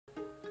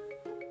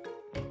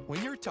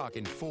When you're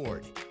talking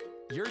Ford,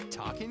 you're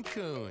talking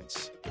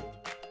Koons.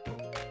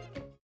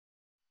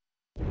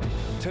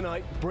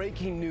 Tonight,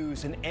 breaking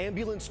news, an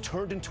ambulance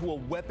turned into a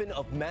weapon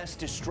of mass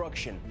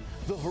destruction,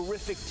 the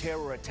horrific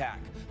terror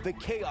attack, the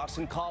chaos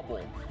in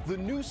Kabul, the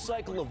new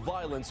cycle of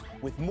violence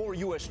with more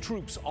U.S.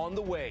 troops on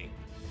the way.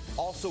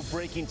 Also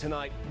breaking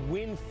tonight,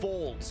 Wynn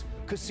folds.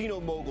 Casino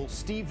mogul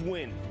Steve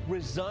Wynn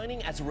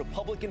resigning as a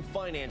Republican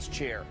finance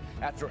chair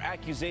after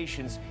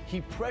accusations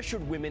he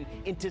pressured women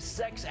into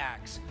sex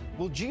acts.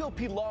 Will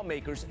GOP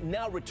lawmakers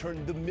now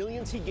return the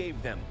millions he gave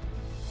them?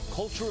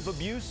 Culture of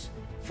abuse?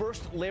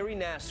 First, Larry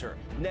Nassar.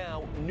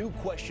 Now, new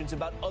questions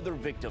about other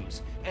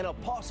victims and a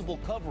possible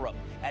cover-up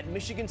at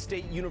Michigan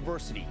State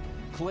University.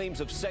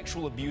 Claims of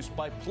sexual abuse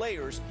by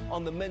players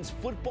on the men's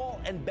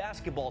football and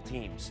basketball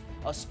teams.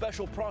 A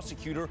special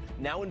prosecutor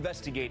now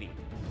investigating.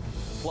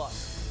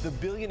 Plus, the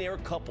billionaire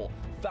couple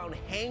found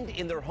hanged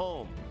in their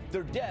home.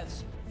 Their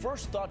deaths,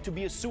 first thought to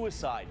be a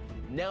suicide,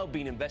 now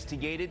being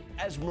investigated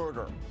as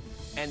murder.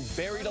 And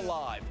buried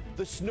alive,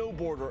 the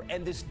snowboarder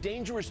and this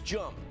dangerous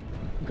jump.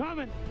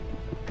 Coming!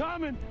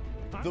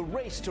 The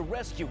race to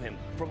rescue him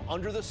from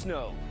under the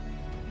snow.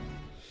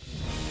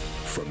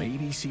 From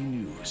ABC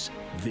News,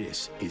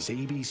 this is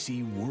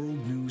ABC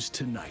World News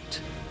Tonight.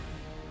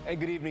 And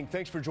good evening.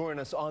 Thanks for joining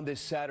us on this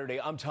Saturday.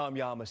 I'm Tom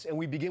Yamas, and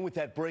we begin with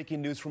that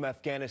breaking news from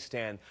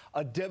Afghanistan.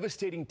 A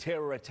devastating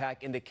terror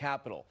attack in the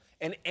capital.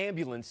 An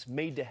ambulance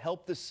made to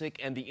help the sick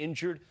and the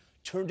injured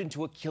turned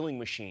into a killing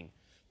machine.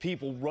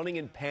 People running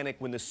in panic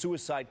when the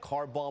suicide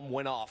car bomb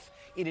went off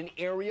in an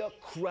area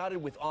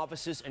crowded with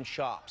offices and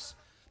shops.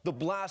 The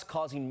blast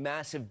causing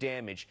massive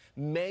damage,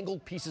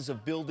 mangled pieces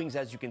of buildings,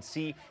 as you can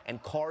see,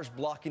 and cars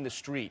blocking the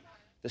street.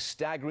 The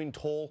staggering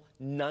toll,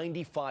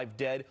 95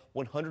 dead,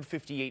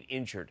 158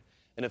 injured.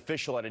 An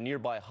official at a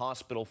nearby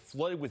hospital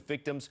flooded with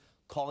victims,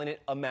 calling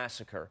it a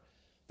massacre.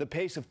 The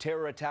pace of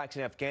terror attacks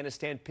in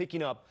Afghanistan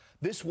picking up,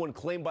 this one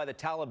claimed by the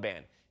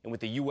Taliban. And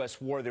with the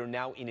U.S. war, they're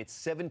now in its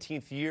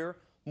 17th year.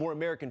 More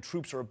American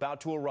troops are about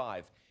to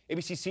arrive.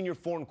 ABC senior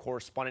foreign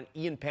correspondent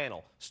Ian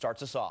Pannell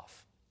starts us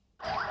off.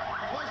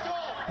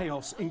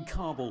 Chaos in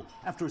Kabul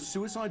after a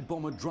suicide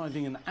bomber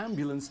driving an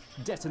ambulance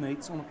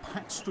detonates on a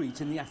packed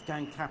street in the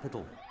Afghan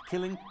capital,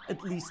 killing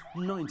at least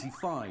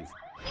 95.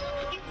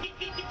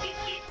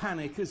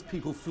 Panic as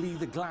people flee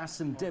the glass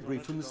and debris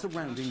from the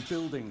surrounding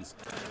buildings.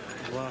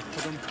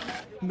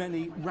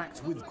 Many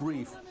racked with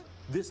grief.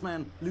 This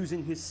man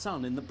losing his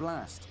son in the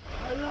blast.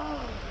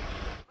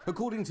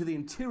 According to the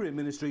Interior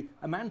Ministry,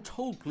 a man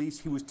told police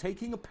he was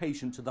taking a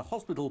patient to the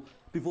hospital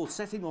before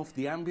setting off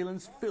the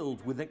ambulance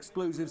filled with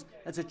explosives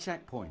at a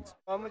checkpoint.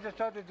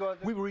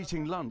 We were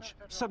eating lunch.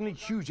 Suddenly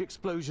huge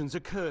explosions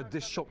occurred,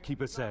 this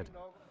shopkeeper said.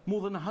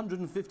 More than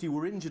 150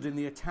 were injured in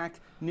the attack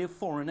near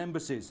foreign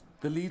embassies.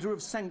 The leader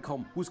of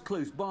CENTCOM was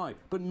close by,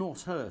 but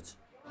not hurt.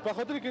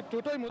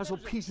 I saw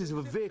pieces of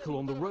a vehicle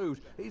on the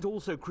road. It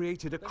also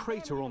created a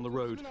crater on the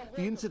road.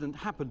 The incident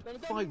happened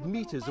 5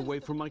 meters away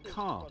from my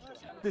car.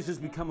 This has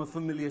become a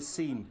familiar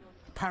scene.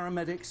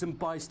 Paramedics and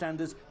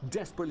bystanders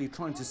desperately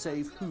trying to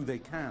save who they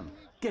can,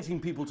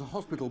 getting people to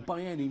hospital by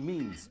any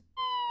means.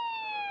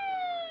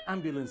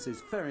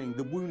 Ambulances ferrying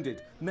the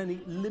wounded,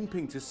 many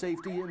limping to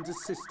safety and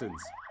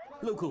assistance.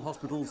 Local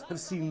hospitals have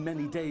seen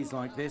many days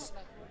like this.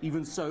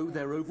 Even so,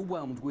 they're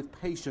overwhelmed with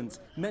patients,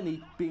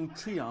 many being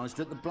triaged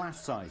at the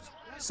blast site,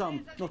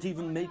 some not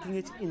even making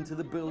it into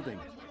the building.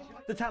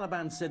 The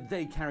Taliban said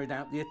they carried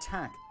out the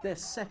attack, their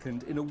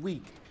second in a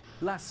week.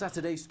 Last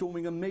Saturday,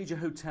 storming a major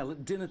hotel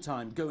at dinner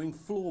time, going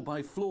floor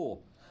by floor.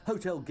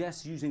 Hotel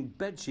guests using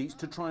bedsheets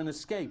to try and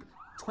escape.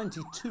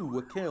 22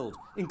 were killed,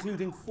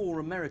 including 4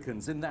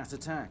 Americans in that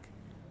attack.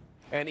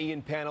 And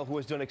Ian Pannell, who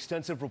has done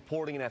extensive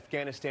reporting in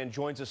Afghanistan,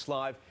 joins us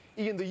live.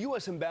 Ian, the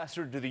U.S.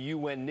 ambassador to the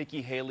UN,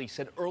 Nikki Haley,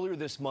 said earlier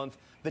this month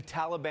the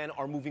Taliban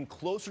are moving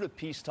closer to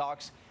peace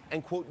talks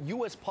and, quote,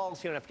 U.S.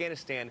 policy on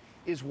Afghanistan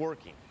is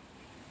working.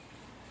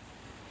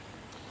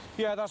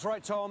 Yeah, that's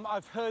right, Tom.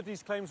 I've heard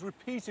these claims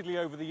repeatedly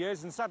over the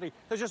years, and sadly,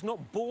 they're just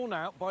not borne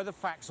out by the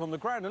facts on the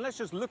ground. And let's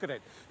just look at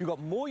it. You've got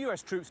more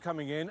US troops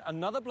coming in,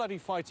 another bloody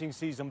fighting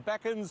season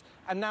beckons,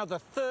 and now the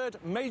third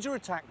major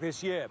attack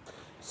this year.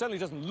 Certainly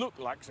doesn't look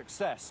like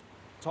success.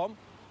 Tom?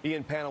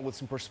 Ian Pannell with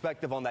some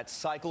perspective on that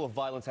cycle of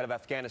violence out of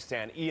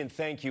Afghanistan. Ian,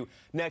 thank you.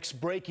 Next,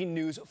 breaking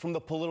news from the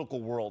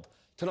political world.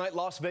 Tonight,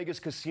 Las Vegas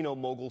casino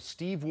mogul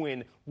Steve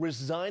Wynn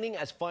resigning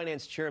as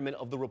finance chairman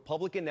of the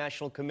Republican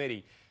National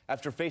Committee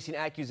after facing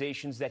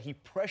accusations that he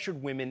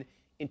pressured women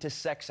into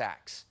sex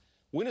acts.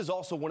 Wynn is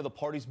also one of the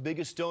party's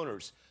biggest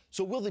donors.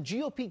 So will the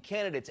GOP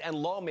candidates and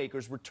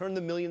lawmakers return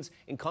the millions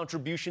in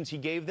contributions he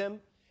gave them?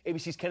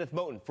 ABC's Kenneth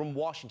Moten from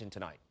Washington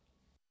tonight.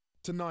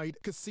 Tonight,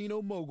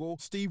 casino mogul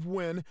Steve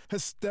Wynn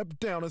has stepped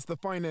down as the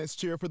finance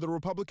chair for the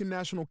Republican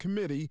National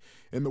Committee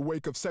in the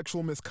wake of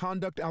sexual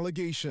misconduct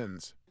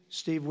allegations.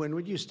 Steve Wynn,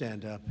 would you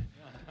stand up?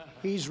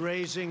 He's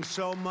raising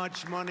so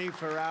much money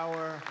for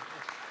our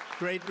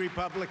great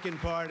Republican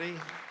Party.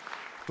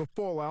 The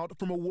fallout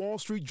from a Wall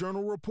Street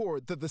Journal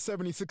report that the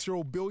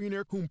 76-year-old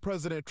billionaire, whom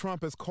President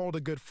Trump has called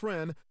a good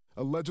friend,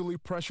 allegedly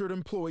pressured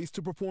employees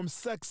to perform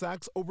sex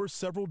acts over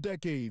several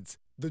decades.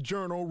 The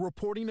Journal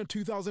reporting a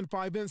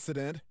 2005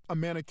 incident. A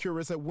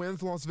manicurist at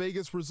Wynn's Las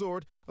Vegas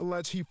resort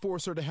alleged he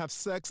forced her to have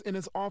sex in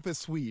his office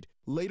suite,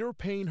 later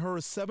paying her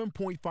a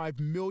 $7.5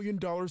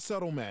 million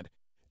settlement.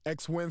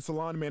 Ex-Wynn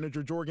salon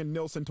manager Jorgen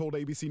Nilsson told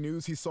ABC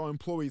News he saw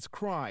employees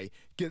cry,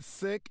 get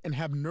sick, and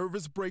have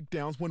nervous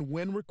breakdowns when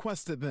Wynn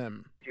requested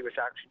them. He was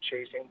actually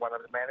chasing one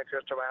of the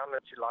managers around,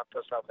 and she locked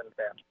herself in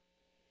bed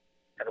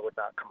and would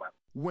not come out.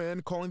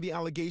 Wynn calling the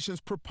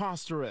allegations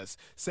preposterous,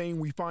 saying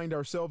we find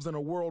ourselves in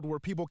a world where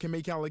people can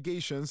make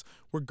allegations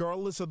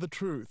regardless of the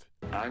truth.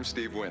 I'm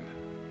Steve Wynn,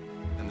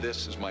 and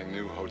this is my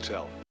new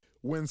hotel.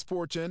 Wynn's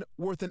fortune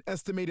worth an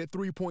estimated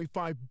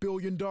 $3.5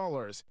 billion.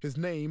 His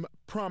name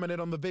prominent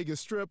on the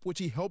Vegas Strip, which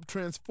he helped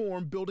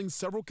transform, building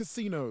several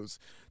casinos.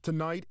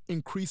 Tonight,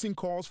 increasing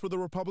calls for the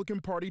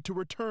Republican Party to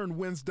return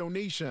Wynn's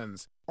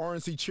donations.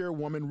 RNC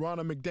chairwoman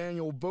Ronna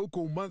McDaniel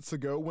vocal months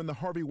ago when the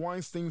Harvey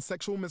Weinstein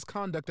sexual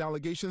misconduct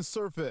allegations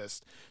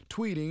surfaced,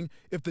 tweeting,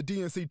 if the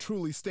DNC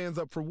truly stands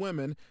up for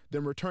women,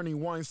 then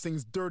returning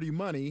Weinstein's dirty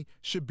money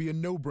should be a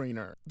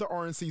no-brainer. The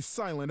RNC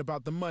silent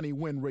about the money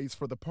Wynn raised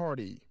for the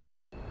party.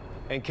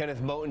 And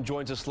Kenneth Moton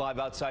joins us live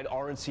outside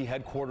RNC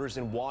headquarters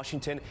in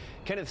Washington.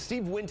 Kenneth,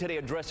 Steve Wynn today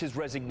addressed his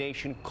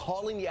resignation,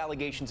 calling the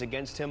allegations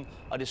against him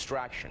a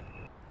distraction.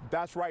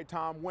 That's right,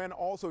 Tom. Wynn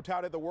also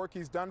touted the work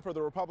he's done for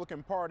the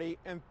Republican Party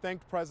and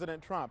thanked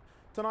President Trump.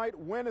 Tonight,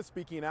 Wynn is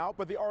speaking out,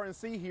 but the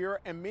RNC here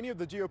and many of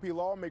the GOP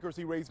lawmakers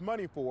he raised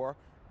money for,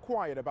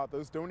 quiet about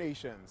those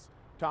donations.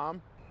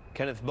 Tom?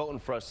 Kenneth Moton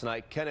for us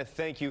tonight. Kenneth,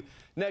 thank you.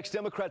 Next,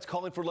 Democrats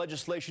calling for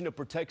legislation to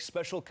protect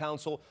special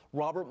counsel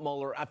Robert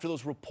Mueller after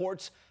those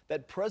reports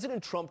that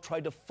President Trump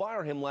tried to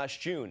fire him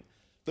last June.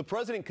 The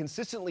president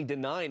consistently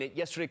denying it,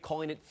 yesterday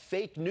calling it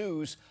fake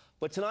news.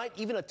 But tonight,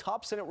 even a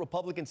top Senate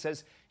Republican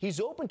says he's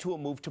open to a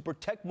move to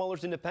protect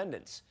Mueller's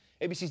independence.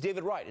 ABC's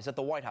David Wright is at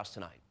the White House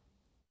tonight.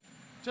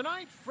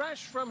 Tonight,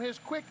 fresh from his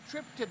quick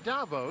trip to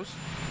Davos,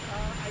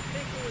 I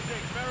think it was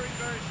a very,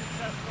 very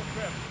successful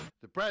trip.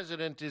 The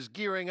president is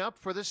gearing up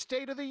for the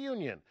State of the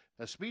Union,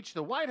 a speech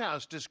the White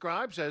House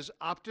describes as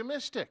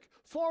optimistic,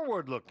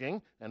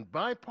 forward-looking, and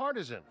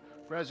bipartisan.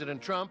 President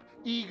Trump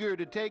eager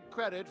to take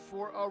credit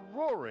for a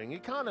roaring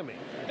economy.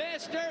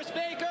 Mr.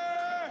 Speaker,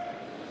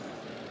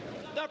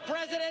 the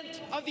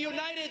President of the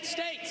United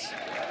States.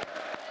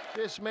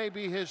 This may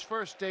be his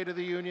first State of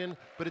the Union,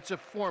 but it's a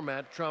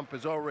format Trump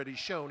has already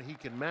shown he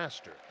can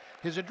master.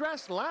 His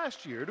address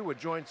last year to a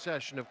joint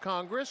session of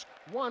Congress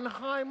won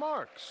high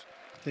marks.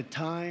 The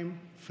time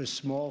for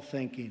small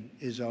thinking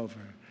is over.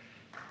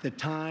 The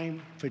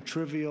time for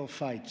trivial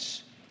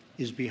fights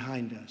is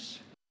behind us.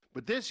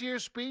 But this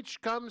year's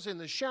speech comes in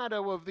the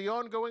shadow of the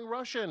ongoing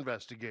Russia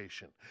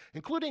investigation,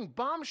 including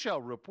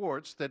bombshell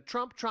reports that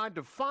Trump tried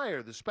to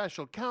fire the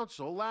special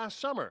counsel last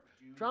summer.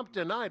 Trump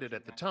denied it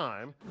at the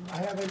time. I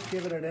haven't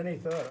given it any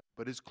thought.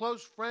 But his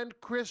close friend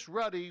Chris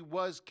Ruddy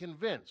was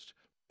convinced.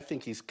 I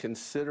think he's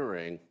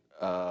considering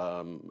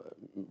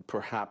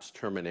perhaps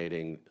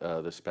terminating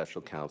the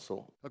special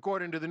counsel.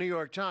 According to the New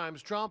York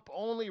Times, Trump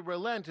only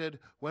relented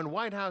when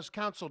White House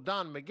counsel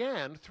Don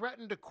McGahn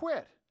threatened to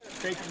quit.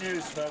 Fake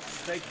news, folks.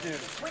 Fake news.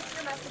 What's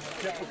your message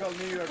today? Typical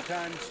New York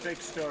Times fake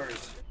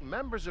stories.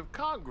 Members of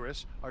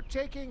Congress are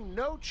taking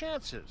no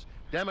chances.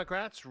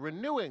 Democrats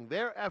renewing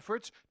their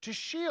efforts to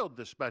shield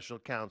the special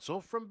counsel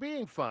from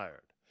being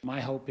fired. My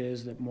hope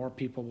is that more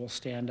people will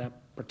stand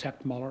up,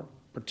 protect Mueller,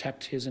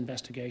 protect his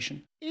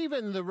investigation.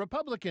 Even the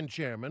Republican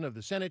chairman of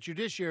the Senate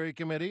Judiciary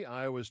Committee,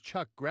 Iowa's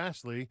Chuck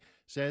Grassley,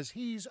 says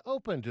he's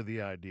open to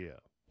the idea.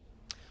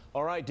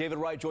 All right, David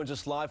Wright joins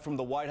us live from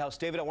the White House.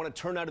 David, I want to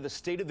turn now to the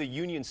State of the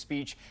Union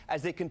speech.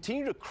 As they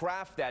continue to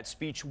craft that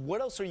speech, what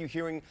else are you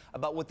hearing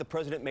about what the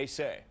president may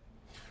say?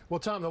 Well,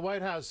 Tom, the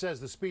White House says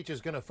the speech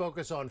is going to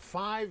focus on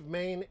 5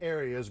 main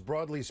areas,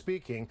 broadly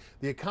speaking: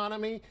 the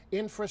economy,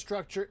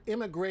 infrastructure,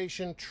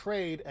 immigration,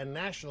 trade, and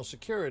national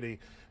security.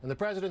 And the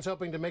president's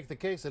hoping to make the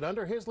case that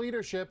under his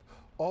leadership,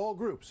 all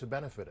groups have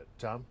benefited.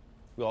 Tom?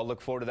 We all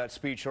look forward to that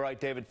speech. All right,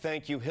 David,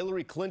 thank you.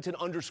 Hillary Clinton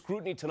under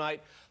scrutiny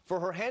tonight for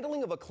her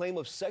handling of a claim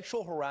of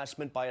sexual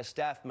harassment by a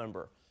staff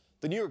member.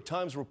 The New York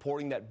Times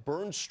reporting that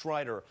Bernd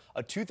Strider,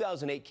 a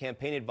 2008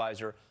 campaign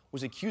advisor,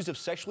 was accused of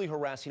sexually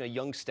harassing a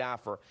young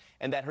staffer,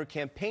 and that her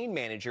campaign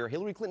manager,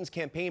 Hillary Clinton's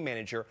campaign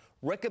manager,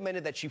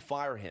 recommended that she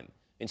fire him.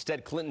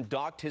 Instead, Clinton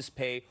docked his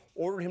pay,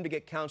 ordered him to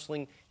get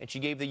counseling, and she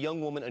gave the young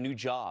woman a new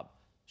job.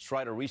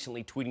 Strider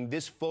recently tweeting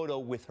this photo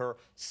with her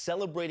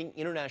celebrating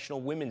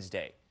International Women's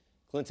Day.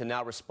 Clinton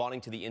now responding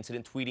to the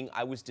incident, tweeting,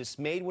 "I was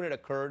dismayed when it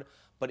occurred,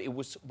 but it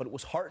was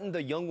heartened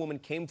the young woman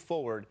came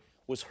forward,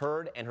 was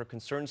heard, and her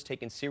concerns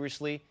taken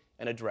seriously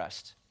and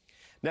addressed."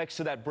 Next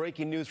to that,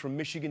 breaking news from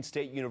Michigan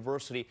State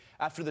University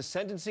after the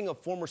sentencing of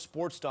former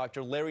sports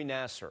doctor Larry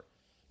Nassar.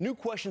 New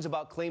questions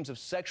about claims of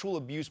sexual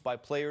abuse by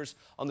players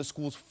on the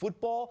school's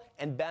football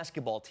and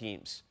basketball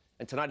teams.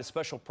 And tonight, a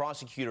special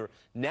prosecutor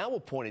now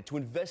appointed to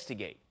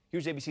investigate.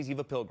 Here's ABC's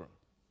Eva Pilgrim.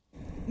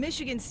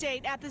 Michigan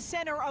State, at the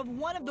center of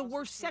one of the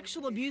worst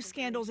sexual abuse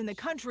scandals in the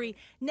country,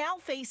 now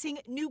facing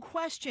new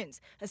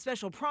questions. A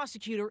special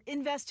prosecutor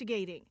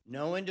investigating.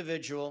 No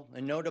individual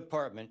and no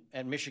department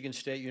at Michigan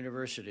State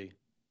University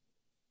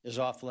is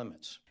off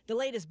limits. The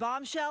latest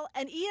bombshell,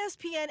 an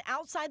ESPN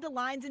Outside the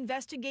Lines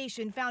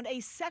investigation found a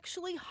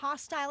sexually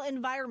hostile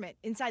environment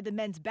inside the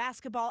men's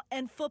basketball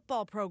and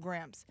football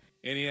programs.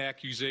 Any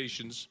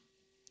accusations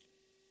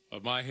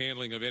of my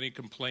handling of any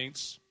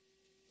complaints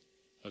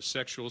of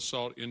sexual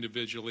assault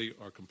individually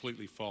are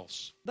completely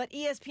false. But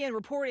ESPN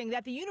reporting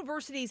that the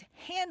university's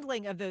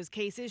handling of those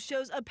cases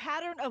shows a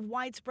pattern of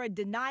widespread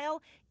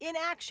denial,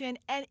 inaction,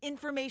 and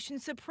information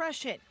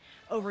suppression.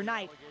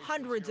 Overnight,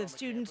 hundreds of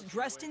students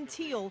dressed in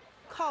teal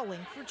calling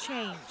for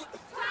change.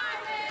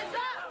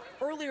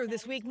 Earlier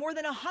this week, more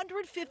than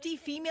 150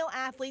 female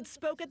athletes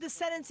spoke at the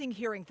sentencing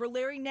hearing for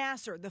Larry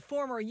Nassar, the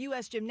former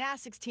U.S.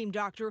 gymnastics team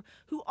doctor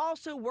who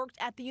also worked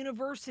at the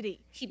university.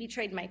 He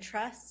betrayed my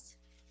trust,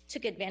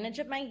 took advantage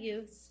of my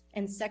youth,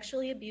 and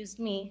sexually abused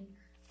me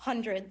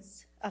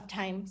hundreds of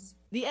times.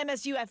 The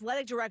MSU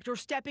athletic director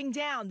stepping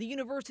down. The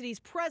university's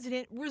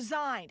president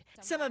resigned.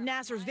 Some of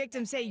Nassar's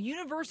victims say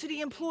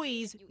university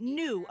employees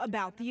knew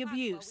about the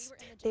abuse.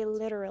 They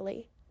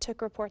literally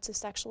took reports of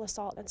sexual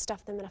assault and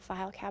stuffed them in a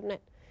file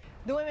cabinet.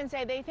 The women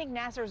say they think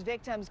Nassar's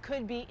victims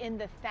could be in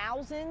the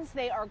thousands.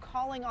 They are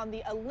calling on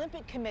the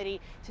Olympic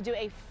Committee to do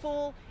a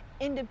full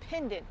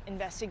independent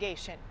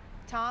investigation.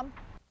 Tom?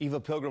 Eva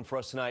Pilgrim for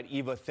us tonight.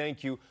 Eva,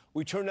 thank you.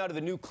 We turn now to the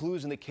new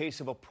clues in the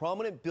case of a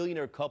prominent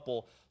billionaire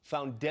couple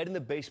found dead in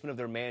the basement of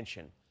their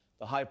mansion.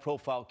 The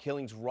high-profile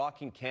killings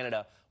rocking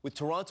Canada, with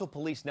Toronto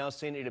police now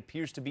saying it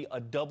appears to be a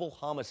double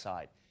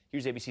homicide.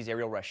 Here's ABC's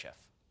Ariel Reshef.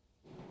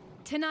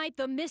 Tonight,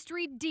 the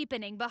mystery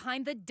deepening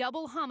behind the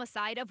double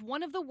homicide of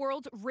one of the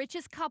world's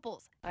richest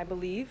couples. I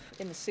believe,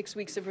 in the 6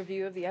 weeks of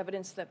review of the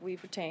evidence that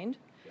we've retained,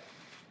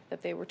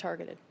 that they were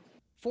targeted.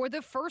 For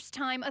the first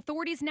time,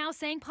 authorities now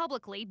saying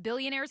publicly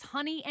billionaires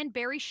Honey and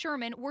Barry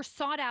Sherman were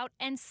sought out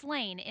and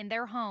slain in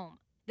their home.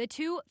 The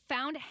two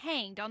found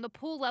hanged on the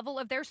pool level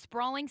of their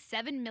sprawling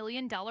 $7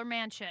 million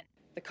mansion.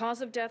 The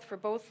cause of death for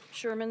both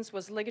Shermans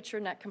was ligature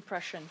neck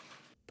compression.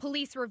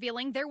 Police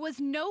revealing there was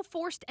no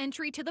forced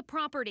entry to the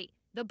property.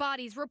 The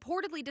bodies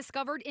reportedly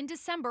discovered in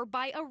December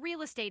by a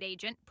real estate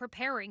agent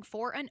preparing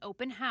for an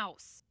open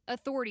house.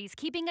 Authorities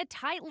keeping a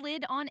tight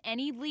lid on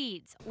any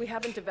leads. We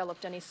haven't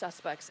developed any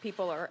suspects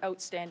people are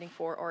outstanding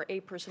for, or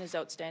a person is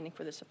outstanding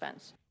for this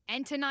offense.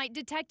 And tonight,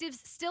 detectives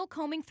still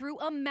combing through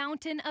a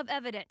mountain of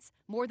evidence.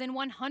 More than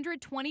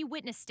 120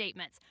 witness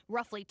statements,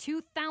 roughly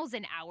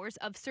 2,000 hours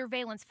of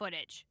surveillance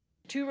footage.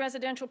 2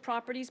 residential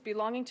properties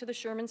belonging to the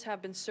Shermans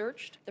have been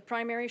searched. The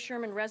primary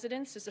Sherman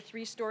residence is a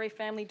 3-story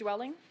family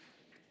dwelling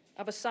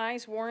of a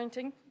size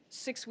warranting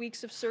 6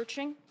 weeks of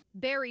searching.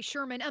 Barry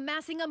Sherman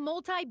amassing a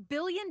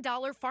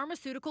multi-billion-dollar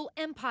pharmaceutical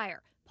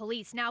empire.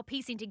 Police now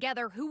piecing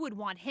together who would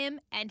want him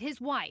and his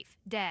wife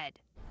dead.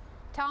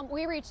 Tom,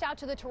 we reached out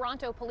to the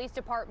Toronto Police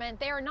Department.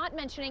 They are not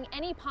mentioning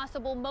any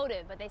possible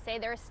motive, but they say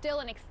there is still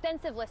an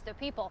extensive list of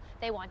people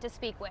they want to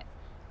speak with.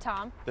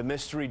 Tom? The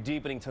mystery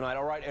deepening tonight.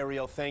 All right,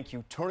 Ariel, thank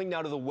you. Turning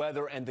now to the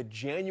weather and the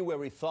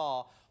January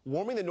thaw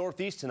warming the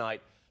Northeast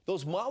tonight.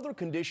 Those milder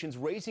conditions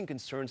raising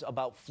concerns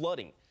about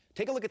flooding.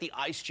 Take a look at the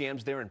ice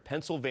jams there in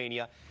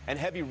Pennsylvania and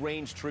heavy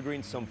rains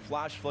triggering some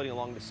flash flooding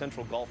along the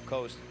central Gulf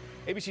Coast.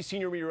 ABC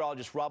senior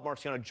meteorologist Rob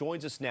Marciano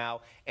joins us now,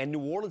 and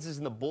New Orleans is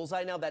in the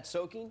bullseye now. That's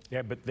soaking?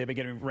 Yeah, but they've been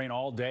getting rain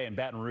all day, and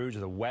Baton Rouge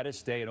is the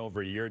wettest day in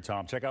over a year,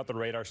 Tom. Check out the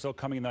radar. Still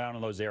coming down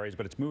in those areas,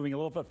 but it's moving a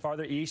little bit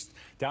farther east,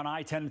 down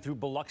I-10 through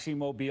Biloxi,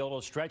 Mobile.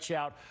 It'll stretch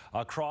out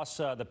across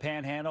the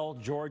Panhandle,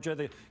 Georgia,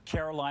 the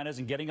Carolinas,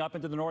 and getting up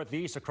into the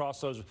Northeast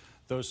across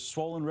those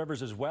swollen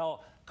rivers as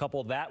well.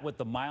 Couple that with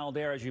the mild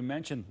air, as you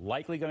mentioned,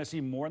 likely going to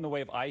see more in the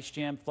way of ice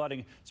jam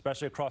flooding,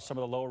 especially across some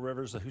of the lower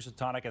rivers, the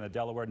Housatonic and the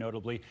Delaware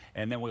notably.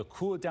 And then we'll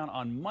cool it down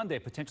on Monday,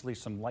 potentially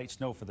some light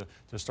snow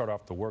to start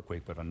off the work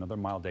week, but another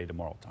mild day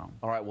tomorrow, Tom.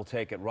 All right, we'll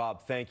take it.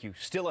 Rob, thank you.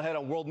 Still ahead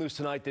on World News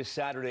Tonight this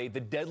Saturday,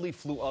 the deadly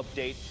flu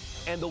update,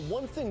 and the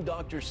one thing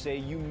doctors say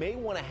you may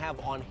want to have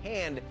on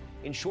hand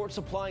in short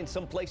supply in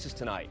some places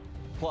tonight.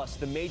 Plus,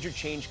 the major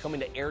change coming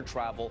to air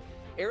travel,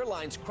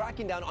 airlines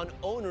cracking down on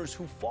owners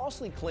who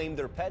falsely claim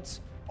their pets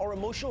are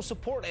emotional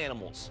support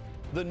animals.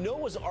 The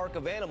Noah's Ark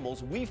of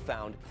animals we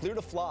found clear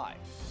to fly.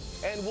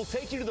 And we'll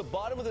take you to the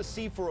bottom of the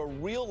sea for a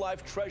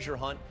real-life treasure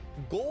hunt,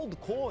 gold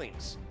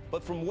coins.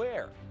 But from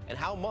where and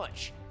how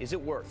much is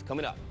it worth?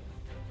 Coming up.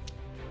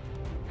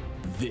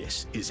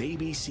 This is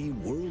ABC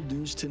World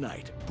News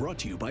Tonight, brought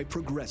to you by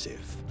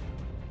Progressive.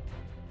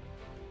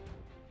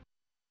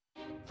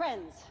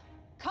 Friends,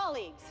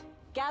 colleagues,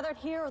 gathered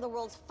here are the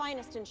world's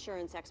finest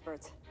insurance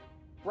experts.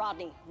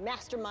 Rodney,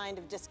 mastermind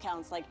of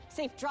discounts like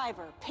Safe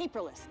Driver,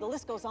 Paperless, the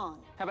list goes on.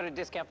 How about a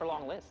discount for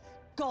long lists?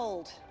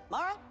 Gold.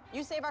 Mara,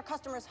 you save our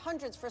customers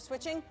hundreds for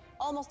switching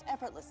almost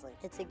effortlessly.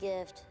 It's a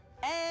gift.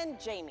 And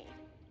Jamie.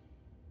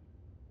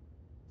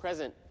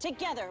 Present.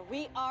 Together,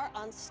 we are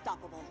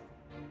unstoppable.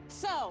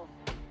 So,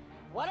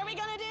 what are we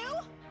gonna do?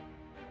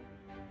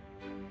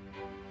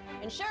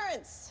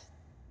 Insurance.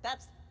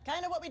 That's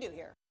kind of what we do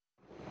here.